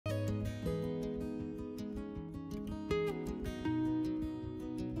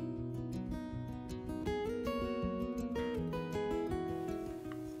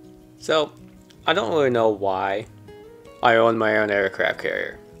So, I don't really know why I own my own aircraft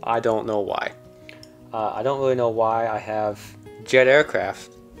carrier. I don't know why. I don't really know why I have jet aircraft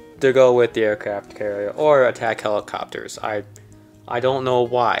to go with the aircraft carrier or attack helicopters. I don't know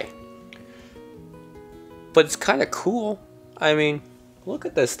why. But it's kind of cool. I mean, look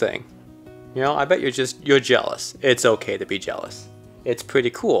at this thing. You know, I bet you're jealous. It's okay to be jealous. It's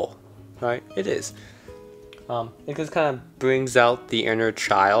pretty cool, right? It is. It just kind of brings out the inner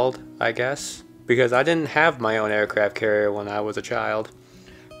child, I guess, because I didn't have my own aircraft carrier when I was a child.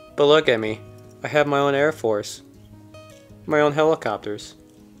 But look at me. I have my own Air Force, my own helicopters,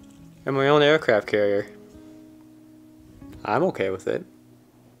 and my own aircraft carrier. I'm okay with it.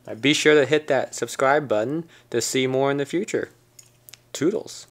 Be sure to hit that subscribe button to see more in the future. Toodles.